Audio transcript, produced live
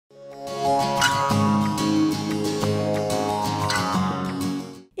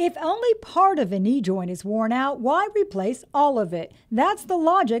only part of a knee joint is worn out, why replace all of it? That's the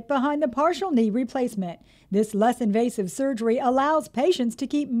logic behind the partial knee replacement. This less invasive surgery allows patients to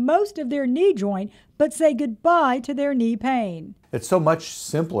keep most of their knee joint, but say goodbye to their knee pain. It's so much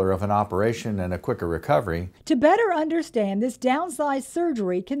simpler of an operation and a quicker recovery. To better understand this downsized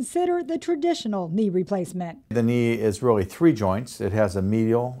surgery, consider the traditional knee replacement. The knee is really three joints. It has a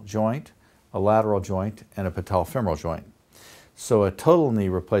medial joint, a lateral joint, and a patellofemoral joint. So a total knee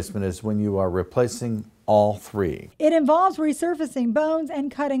replacement is when you are replacing all three. It involves resurfacing bones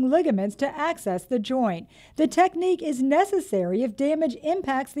and cutting ligaments to access the joint. The technique is necessary if damage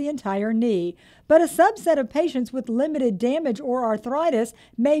impacts the entire knee, but a subset of patients with limited damage or arthritis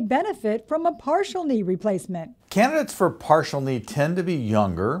may benefit from a partial knee replacement. Candidates for partial knee tend to be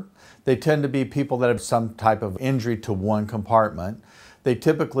younger. They tend to be people that have some type of injury to one compartment. They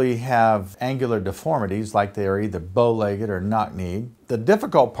typically have angular deformities, like they are either bow-legged or knock-kneed. The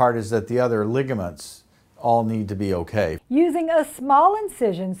difficult part is that the other ligaments all need to be okay. Using a small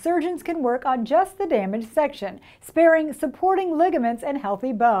incision, surgeons can work on just the damaged section, sparing supporting ligaments and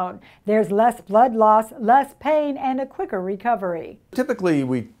healthy bone. There's less blood loss, less pain, and a quicker recovery. Typically,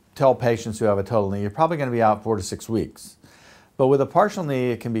 we tell patients who have a total knee, you're probably going to be out 4 to 6 weeks. But with a partial knee,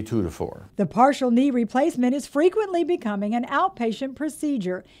 it can be 2 to 4. The partial knee replacement is frequently becoming an outpatient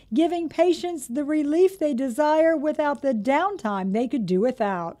procedure, giving patients the relief they desire without the downtime they could do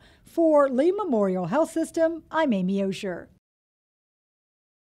without. For Lee Memorial Health System, I'm Amy Osher.